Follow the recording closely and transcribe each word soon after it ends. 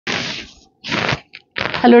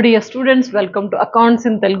Hello dear students, welcome to Accounts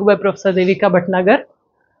in Telugu by Professor Devika Bhatnagar.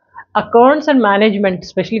 Accounts and Management,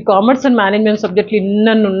 especially Commerce and Management subject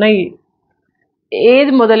ఇన్నన్ని ఉన్నాయి.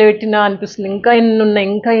 ఏది మొదలుపెట్టినా అనిపిస్తుంది ఇంకా ఇన్ని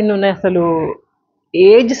ఉన్నాయి అసలు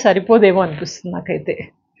ఏజ్ సరిపోదేమో అనిపిస్తుంది నాకైతే.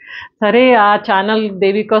 సరే ఆ channel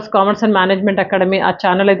దేవికాస్ commerce and management academy ఆ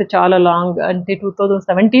ఛానల్ అయితే చాలా లాంగ్ అంటే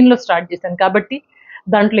 2017లో స్టార్ట్ చేశాను కాబట్టి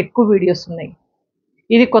దాంట్లో ఎక్కువ వీడియోస్ ఉన్నాయి.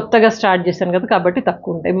 ఇది కొత్తగా స్టార్ట్ చేశాను కదా కాబట్టి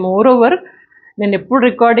తక్కువ ఉంటాయి. మోర్ ఓవర్ నేను ఎప్పుడు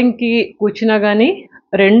రికార్డింగ్కి కూర్చున్నా కానీ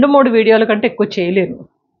 2-3 వీడియోల కంటే ఎక్కువ చేయలేను.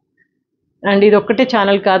 అండ్ ఇది ఒక్కటే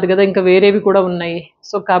ఛానల్ కాదు కదా, ఇంకా వేరేవి కూడా ఉన్నాయి.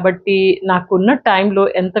 సో కాబట్టి నాకున్న టైంలో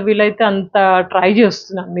ఎంత వీలైతే అంత ట్రై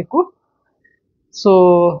చేస్తున్నాను మీకు. సో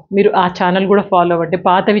మీరు ఆ ఛానల్ కూడా ఫాలో అవ్వండి.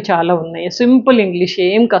 పాతవి చాలా ఉన్నాయి. సింపుల్ ఇంగ్లీష్,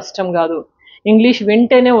 ఏం కష్టం కాదు. ఇంగ్లీష్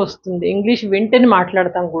వింటేనే వస్తుంది, ఇంగ్లీష్ వింటేనే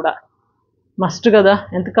మాట్లాడతాం కూడా. మస్ట్ కదా,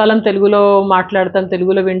 ఎంతకాలం తెలుగులో మాట్లాడతాం,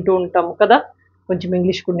 తెలుగులో వింటూ ఉంటాం కదా, కొంచెం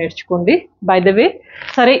ఇంగ్లీష్ కూడా నేర్చుకోండి. బై ద వే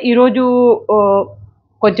సరే ఈరోజు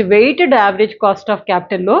కొంచెం వెయిటెడ్ యావరేజ్ కాస్ట్ ఆఫ్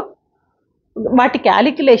క్యాపిటల్లో వాటి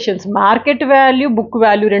calculations, market value book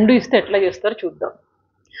value రెండు ఇస్తే ఎట్లా చేస్తారో చూద్దాం.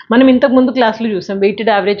 మనం ఇంతకుముందు క్లాస్లో చూసాం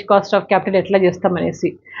weighted average cost of capital ఎట్లా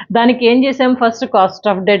చేస్తామనేసి. దానికి ఏం చేసాం, first cost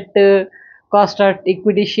of debt, cost of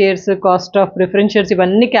equity shares, cost of preference shares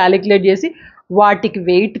ఇవన్నీ క్యాలిక్యులేట్ చేసి వాటికి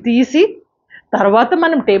వెయిట్ తీసి తర్వాత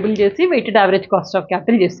మనం టేబుల్ చేసి weighted average cost of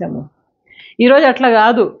capital చేసాము. ఈరోజు అట్లా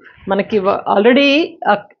కాదు, మనకి already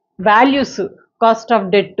values cost of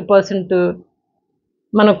debt percent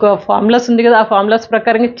మనకు ఫార్ములాస్ ఉంది కదా, ఆ ఫార్ములాస్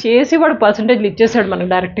ప్రకారంగా చేసి వాడు పర్సంటేజ్లు ఇచ్చేసాడు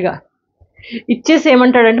మనకు డైరెక్ట్గా. ఇచ్చేసి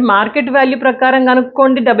ఏమంటాడంటే మార్కెట్ వాల్యూ ప్రకారం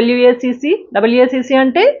కనుక్కోండి డబ్ల్యూఏసిసి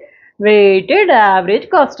అంటే weighted average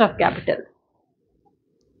cost of capital.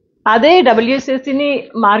 అదే డబ్ల్యూఎస్ఎస్సిని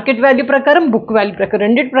మార్కెట్ వాల్యూ ప్రకారం బుక్ వాల్యూ ప్రకారం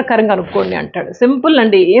రెండింటి ప్రకారం కనుక్కోండి అంటాడు. సింపుల్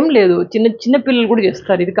అండి, ఏం లేదు, చిన్న పిల్లలు కూడా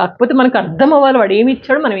చేస్తారు ఇది. కాకపోతే మనకు అర్థం అవ్వాలి వాడు ఏమి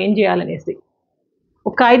ఇచ్చాడో మనం ఏం చేయాలనేసి.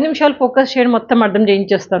 ఒక 5 నిమిషాలు ఫోకస్ చేయడం, మొత్తం అర్థం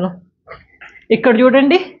చేయించేస్తాను. ఇక్కడ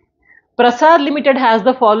చూడండి, Prasad limited has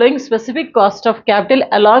the following specific cost of capital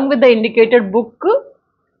along with the indicated book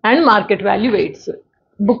and market value weights.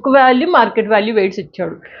 Book value market value weights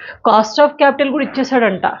ఇచ్చాడు, కాస్ట్ ఆఫ్ క్యాపిటల్ కూడా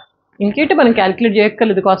ఇచ్చేసాడంట. ఇంకేంటి మనం క్యాలిక్యులేట్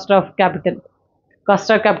చేయక్కర్లేదు. కాస్ట్ ఆఫ్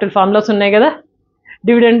క్యాపిటల్ ఫార్ములాస్ ఉన్నాయి కదా,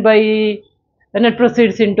 dividend by net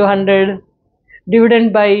proceeds into 100, dividend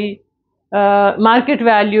by market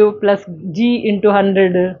value plus G into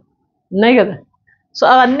 100 ఉన్నాయి కదా. So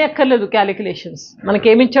అవన్నీ అక్కర్లేదు క్యాలిక్యులేషన్స్.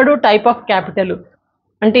 మనకేమిచ్చాడు, టైప్ ఆఫ్ క్యాపిటల్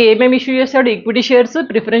అంటే ఏమేమి ఇష్యూ చేశాడు, equity shares,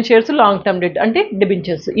 preference shares, long term debt అంటే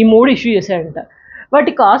డెబెంచర్స్, ఈ 3 ఇష్యూ చేశాడంట.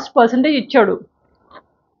 వాటి కాస్ట్ పర్సంటేజ్ ఇచ్చాడు.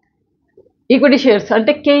 ఈక్విటీ షేర్స్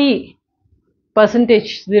అంటే కేఈ పర్సంటేజ్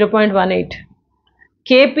 0.18,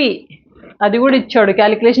 కేపీ అది కూడా ఇచ్చాడు,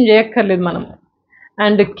 క్యాలిక్యులేషన్ చేయక్కర్లేదు మనం.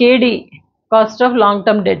 అండ్ కేడి cost of long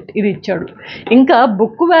term debt ఇది ఇచ్చాడు. ఇంకా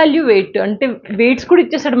బుక్ వాల్యూ వెయిట్ అంటే వెయిట్స్ కూడా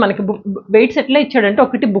ఇచ్చేసాడు మనకి. వెయిట్స్ ఎట్లా ఇచ్చాడంటే,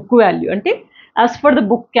 ఒకటి బుక్ వాల్యూ అంటే as per the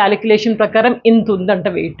book calculation ప్రకారం ఇంత ఉందంట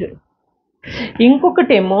వెయిట్.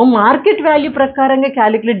 ఇంకొకటేమో మార్కెట్ వాల్యూ ప్రకారంగా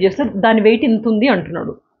క్యాలిక్యులేట్ చేస్తే దాని వెయిట్ ఇంత ఉంది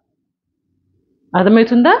అంటున్నాడు.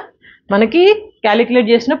 అర్థమవుతుందా? మనకి క్యాలిక్యులేట్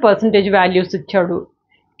చేసిన పర్సంటేజ్ వాల్యూస్ ఇచ్చాడు,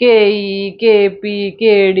 కేఈ, కేపీ,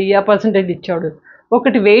 కేడి ఆ పర్సంటేజ్ ఇచ్చాడు.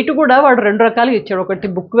 ఒకటి వెయిట్ కూడా వాడు 2 రకాలుగా ఇచ్చాడు, ఒకటి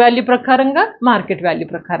బుక్ వాల్యూ ప్రకారంగా, మార్కెట్ వాల్యూ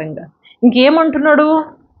ప్రకారంగా. ఇంకేమంటున్నాడు,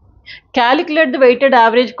 calculate the weighted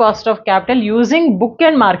average cost of capital using book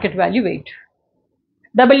and market value wait.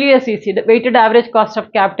 డబ్ల్యూఎస్ఈసి weighted average cost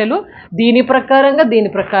of capital దీని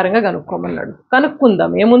ప్రకారంగా కనుక్కోమన్నాడు.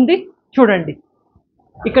 కనుక్కుందాం, ఏముంది చూడండి.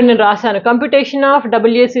 ఇక్కడ నేను రాశాను, computation of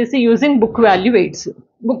డబ్ల్యూఎస్ఈసి using book value weights.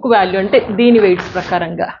 Book value అంటే దీని వెయిట్స్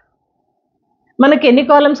ప్రకారంగా. మనకి ఎన్ని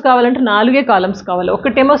కాలమ్స్ కావాలంటే 4 కాలమ్స్ కావాలి.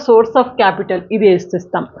 ఒకటేమో సోర్స్ ఆఫ్ క్యాపిటల్, ఇది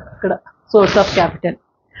వేసేస్తాం ఇక్కడ, సోర్స్ ఆఫ్ క్యాపిటల్.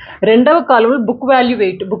 రెండవ కాలంలో book value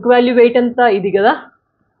wait. Book value wait అంతా ఇది కదా,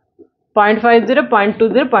 0.50,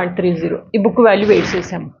 0.20, 0.30 ఈ బుక్ వాల్యూ వెయిట్స్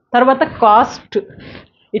వేసాము. తర్వాత కాస్ట్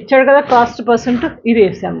ఇచ్చాడు కదా, కాస్ట్ పర్సెంట్ ఇది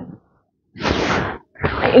వేసాము.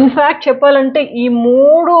 ఇన్ఫ్యాక్ట్ చెప్పాలంటే ఈ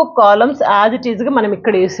 3 కాలమ్స్ యాజ్ ఇట్ ఈజ్గా మనం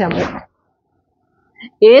ఇక్కడ వేసాము.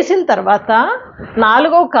 వేసిన తర్వాత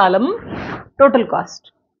 4వ కాలం టోటల్ కాస్ట్.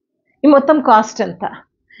 ఈ మొత్తం కాస్ట్ ఎంత,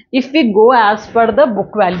 if we go as per the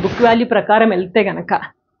book value ప్రకారం వెళ్తే కనుక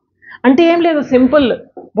అంటే ఏం లేదు, సింపుల్.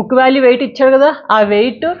 బుక్ వాల్యూ వెయిట్ ఇచ్చాడు కదా, ఆ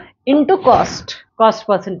వెయిట్ ఇంటూ కాస్ట్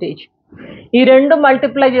పర్సంటేజ్, ఈ 2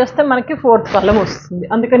 మల్టిప్లై చేస్తే మనకి 4th కాలం వస్తుంది.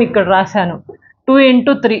 అందుకని ఇక్కడ రాశాను 2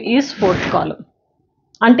 into 3 ఈజ్ 4th కాలం.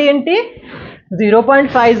 అంటే ఏంటి,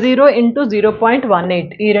 0.50 into 0.18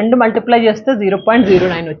 ఈ 2 మల్టిప్లై చేస్తే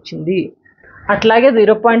 0.09 వచ్చింది. అట్లాగే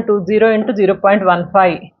 0.20 into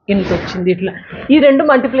 0.15 ఇంత వచ్చింది. ఇట్లా ఈ 2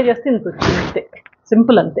 మల్టిప్లై చేస్తే ఇంత వచ్చింది, అంతే,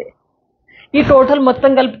 సింపుల్ అంతే. ఈ టోటల్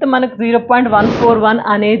మొత్తం కలిపితే మనకు 0.141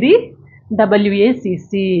 అనేది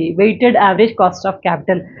WACC, weighted average cost of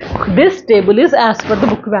capital. This table is as per the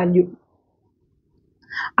book value.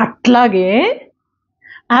 అట్లాగే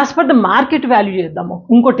as per the market value చేద్దాము.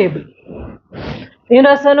 ఇంకో టేబుల్ నేను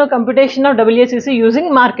రాసాను, computation of WACC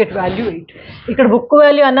using market value 8. ఇక్కడ బుక్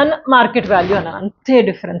వాల్యూ అన్నాను, మార్కెట్ వాల్యూ అన్నాను, అంతే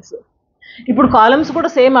డిఫరెన్స్. ఇప్పుడు కాలమ్స్ కూడా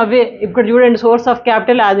సేమ్ అవే. ఇక్కడ చూడండి, source of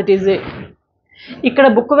capital as it is. ఇక్కడ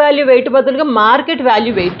బుక్ వాల్యూ వెయిట్ బదులుగా market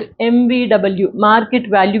value wait, MVW, market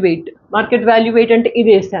value wait. Market value wait అంటే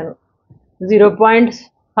ఇది వేసాను,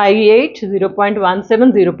 0.58,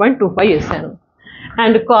 0.17, 0.25 వేసాను.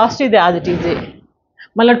 అండ్ కాస్ట్ ఇది యాజ్ ఇట్ ఈజ్.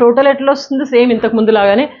 మళ్ళీ టోటల్ ఎట్లా వస్తుంది, సేమ్ ఇంతకు ముందు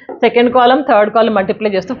లాగానే సెకండ్ కాలం థర్డ్ కాలం మల్టిప్లై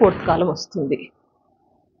చేస్తే ఫోర్త్ కాలం వస్తుంది.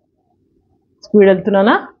 స్పీడ్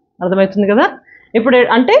వెళ్తున్నానా, అర్థమవుతుంది కదా. ఇప్పుడు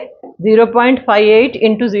అంటే 0.58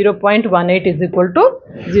 ఇంటూ 0.18 ఈజ్ ఈక్వల్ టు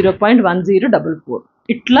 0.1044.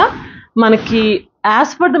 ఇట్లా మనకి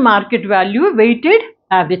as per the market value weighted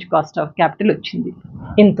average cost of capital వచ్చింది,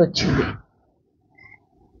 ఇంత వచ్చింది.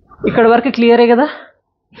 ఇక్కడ వరకు క్లియరే కదా.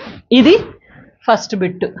 ఇది ఫస్ట్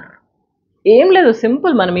బిట్. ఏం లేదు,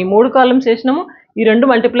 సింపుల్. మనం ఈ 3 కాలమ్స్ వేసినాము, ఈ 2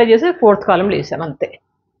 మల్టిప్లై చేసి ఫోర్త్ కాలంలో వేసాము అంతే.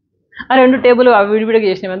 ఆ 2 టేబుల్ విడివిడిగా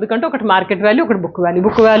చేసినాము, ఎందుకంటే ఒకటి మార్కెట్ వాల్యూ, ఒకటి బుక్ వాల్యూ.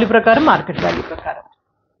 బుక్ వాల్యూ ప్రకారం, మార్కెట్ వాల్యూ ప్రకారం.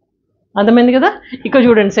 అర్థమైంది కదా. ఇక్కడ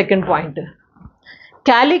చూడండి, second point,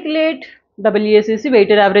 calculate WACC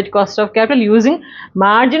weighted average cost of capital using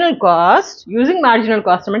marginal cost. Using marginal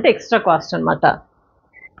cost అంటే ఎక్స్ట్రా కాస్ట్ అనమాట.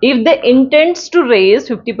 If the intents to raise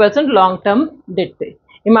 50% long term debt.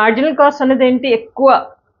 ఈ marginal cost అనేది ఏంటి, ఎక్కువ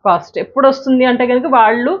కాస్ట్ ఎప్పుడు వస్తుంది అంటే కనుక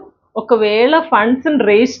వాళ్ళు ఒకవేళ ఫండ్స్ని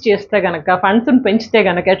రేజ్ చేస్తే కనుక, ఫండ్స్ని పెంచితే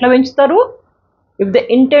కనుక. ఎట్లా పెంచుతారు, if the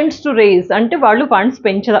intents to raise అంటే వాళ్ళు ఫండ్స్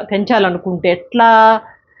పెంచాలనుకుంటే ఎట్లా,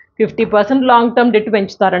 50% లాంగ్ టర్మ్ డెట్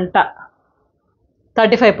పెంచుతారంట,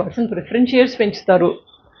 35% ప్రిఫరెన్స్ షేర్స్ పెంచుతారు,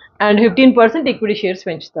 అండ్ 15% ఈక్విటీ షేర్స్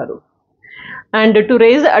పెంచుతారు. And to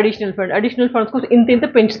raise additional fund, additional funds కోసం ఇంత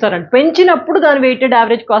పెంచుతారంట. పెంచినప్పుడు దాని weighted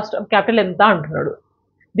average cost of capital ఎంత అంటున్నాడు.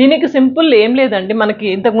 దీనికి సింపుల్ ఏం లేదండి, మనకి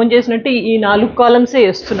ఇంతకుముందు చేసినట్టు ఈ 4 కాలమ్సే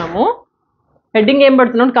వేస్తున్నాము. హెడ్డింగ్ ఏం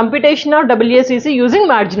పడుతున్నాం, computation of WACC using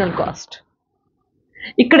marginal cost.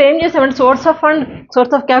 ఇక్కడ ఏం చేసామంటే source of fund,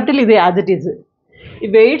 source of capital ఇది యాజ్ ఇట్ ఈజ్. ఈ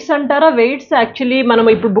వెయిట్స్ అంటారా, వెయిట్స్ యాక్చువల్లీ మనం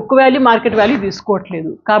ఇప్పుడు బుక్ వాల్యూ మార్కెట్ వాల్యూ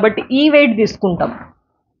తీసుకోవట్లేదు కాబట్టి ఈ వెయిట్ తీసుకుంటాం.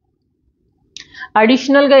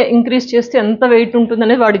 అడిషనల్గా ఇంక్రీజ్ చేస్తే ఎంత వెయిట్ ఉంటుంది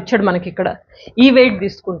అనేది వాడు ఇచ్చాడు మనకి ఇక్కడ. ఈ వెయిట్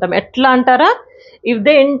తీసుకుంటాం. ఎట్లా అంటారా, if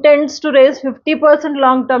they ఇంటెండ్స్ to raise 50%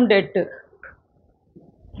 long term debt.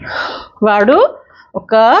 వాడు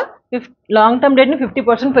ఒక లాంగ్ టర్మ్ డెట్ని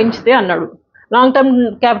 50% పెంచితే అన్నాడు. లాంగ్ టర్మ్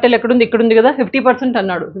క్యాపిటల్ ఎక్కడుంది, ఇక్కడ ఉంది కదా, 50%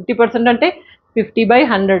 అన్నాడు. 50% అంటే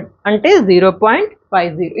 50/100 అంటే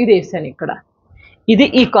 0.50. ఇది వేసాను ఇక్కడ. ఇది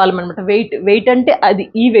ఈ కాలం అనమాట. వెయిట్ అంటే అది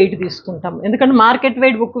ఈ వెయిట్ తీసుకుంటాం, ఎందుకంటే మార్కెట్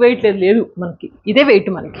వెయిట్ బుక్ వెయిట్ లేదు మనకి, ఇదే వెయిట్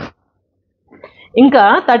మనకి. ఇంకా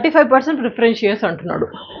 35% ప్రిఫరెన్స్ షేర్స్ అంటున్నాడు.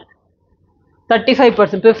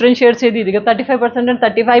 35% ప్రిఫరెన్స్ షేర్స్ ఏది ఇదిగా, 35% అంటే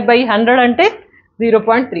 35/100 అంటే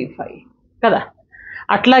 0.35 కదా.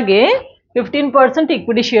 అట్లాగే 15%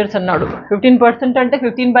 ఈక్విటీ షేర్స్ అన్నాడు. 15% అంటే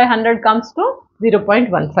 15/100 కమ్స్ టు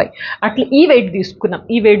 0.15. అట్లా ఈ వెయిట్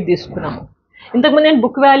తీసుకున్నాము. ఇంతకుముందు నేను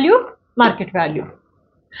బుక్ వాల్యూ, మార్కెట్ వాల్యూ.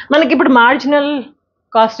 మనకి ఇప్పుడు మార్జినల్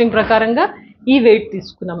కాస్టింగ్ ప్రకారంగా ఈ వెయిట్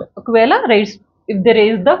తీసుకున్నాము. ఒకవేళ if they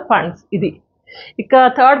raise the funds ఇది. ఇక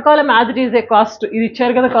third column as it is a cost. ఇది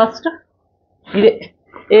ఇచ్చారు కదా కాస్ట్, ఇదే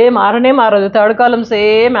మారదు. Third column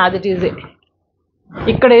same as it EJ.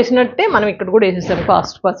 ఇక్కడ వేసినట్టే మనం ఇక్కడ కూడా వేసేసాం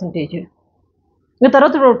కాస్ట్ పర్సంటేజ్. ఇంకా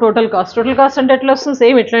తర్వాత టోటల్ కాస్ట్ అంటే ఎట్లా వస్తుంది,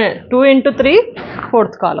 సేమ్ ఇట్లనే 2 × 3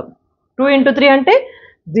 ఫోర్త్ కాలం. 2 × 3 అంటే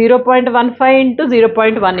 0.15 ×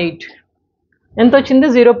 0.18 ఎంత వచ్చింది,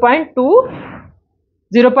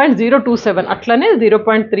 0.027. అట్లనే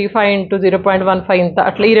 0.35 × 0.15 ఇంత.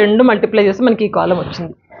 అట్లా ఈ 2 మల్టిప్లై చేస్తే మనకి ఈ కాలం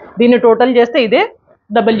వచ్చింది. దీన్ని టోటల్ చేస్తే ఇదే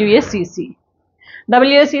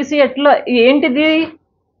WACC. ఎట్లా ఏంటిది,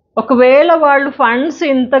 ఒకవేళ వాళ్ళు ఫండ్స్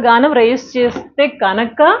ఇంతగానం రేస్ చేస్తే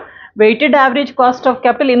కనుక weighted average cost of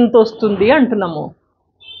capital ఇంత వస్తుంది అంటున్నాము.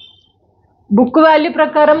 బుక్ వాల్యూ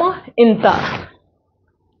ప్రకారము ఇంత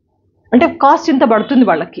అంటే కాస్ట్ ఇంత పడుతుంది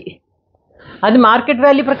వాళ్ళకి, అది మార్కెట్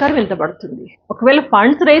వాల్యూ ప్రకారం ఇంత పడుతుంది. ఒకవేళ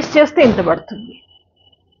ఫండ్స్ రేస్ చేస్తే ఇంత పడుతుంది.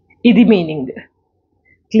 ఇది మీనింగ్.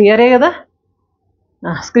 క్లియరే కదా.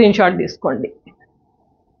 స్క్రీన్ షాట్ తీసుకోండి.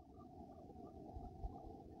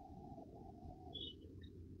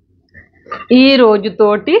 ఈ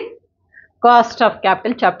రోజుతోటి కాస్ట్ ఆఫ్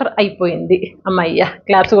క్యాపిటల్ చాప్టర్ అయిపోయింది. అమ్మయ్య,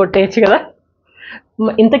 క్లాప్స్ కొట్టేయచ్చు కదా.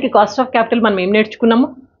 ఇంతకీ కాస్ట్ ఆఫ్ క్యాపిటల్ మనం ఏం నేర్చుకున్నాము,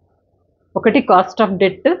 ఒకటి cost of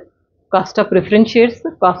debt, cost of preference shares,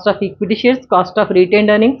 cost of equity shares, cost of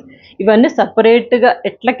retained earnings. ఇవన్నీ సపరేట్గా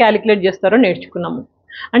ఎట్లా క్యాలిక్యులేట్ చేస్తారో నేర్చుకున్నాము.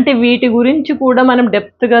 అంటే వీటి గురించి కూడా మనం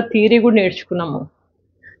డెప్త్గా థియరీ కూడా నేర్చుకున్నాము.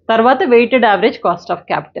 తర్వాత weighted average cost of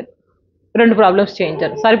capital, 2 problems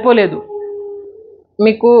చేయించారు. సరిపోలేదు,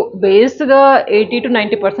 మీకు బేస్గా 80 to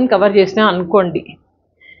 90% కవర్ చేసినా అనుకోండి.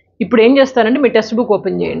 ఇప్పుడు ఏం చేస్తారంటే మీ టెక్స్ట్ బుక్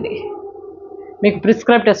ఓపెన్ చేయండి. మీకు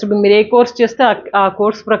ప్రిస్క్రైబ్ టెక్స్ట్ బుక్, మీరు ఏ కోర్స్ చేస్తే ఆ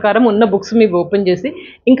కోర్స్ ప్రకారం ఉన్న బుక్స్ మీకు ఓపెన్ చేసి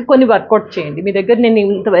ఇంకా కొన్ని వర్కౌట్ చేయండి. మీ దగ్గర నేను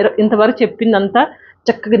ఇంతవరకు చెప్పిందంతా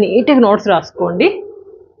చక్కగా నీట్గా నోట్స్ రాసుకోండి.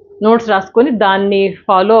 నోట్స్ రాసుకొని దాన్ని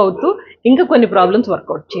ఫాలో అవుతూ ఇంకా కొన్ని ప్రాబ్లమ్స్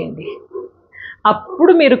వర్కౌట్ చేయండి.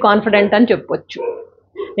 అప్పుడు మీరు కాన్ఫిడెంట్ అని చెప్పొచ్చు.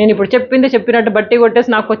 నేను ఇప్పుడు చెప్పినట్టు బట్టి కొట్టేసి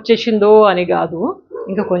నాకు వచ్చేసిందో అని కాదు,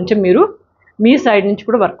 ఇంకా కొంచెం మీరు మీ సైడ్ నుంచి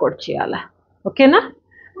కూడా వర్కౌట్ చేయాలా. ఓకేనా?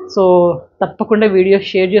 సో తప్పకుండా వీడియో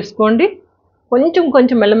షేర్ చేసుకోండి.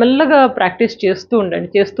 కొంచెం మెల్లమెల్లగా ప్రాక్టీస్ చేస్తూ ఉండండి.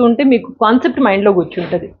 చేస్తూ ఉంటే మీకు కాన్సెప్ట్ మైండ్లో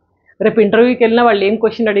కూర్చుంటుంది. రేపు ఇంటర్వ్యూకి వెళ్ళినా వాళ్ళు ఏం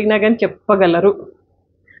క్వశ్చన్ అడిగినా కానీ చెప్పగలరు.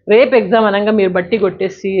 రేపు ఎగ్జామ్ అనగా మీరు బట్టి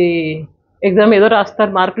కొట్టేసి ఎగ్జామ్ ఏదో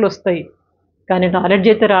రాస్తారు, మార్కులు వస్తాయి, కానీ నాలెడ్జ్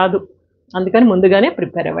అయితే రాదు. అందుకని ముందుగానే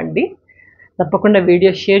ప్రిపేర్ అవ్వండి. తప్పకుండా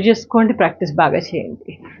వీడియో షేర్ చేసుకోండి, ప్రాక్టీస్ బాగా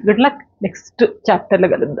చేయండి. Good luck. నెక్స్ట్ చాప్టర్లో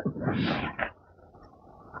కలుద్దాం.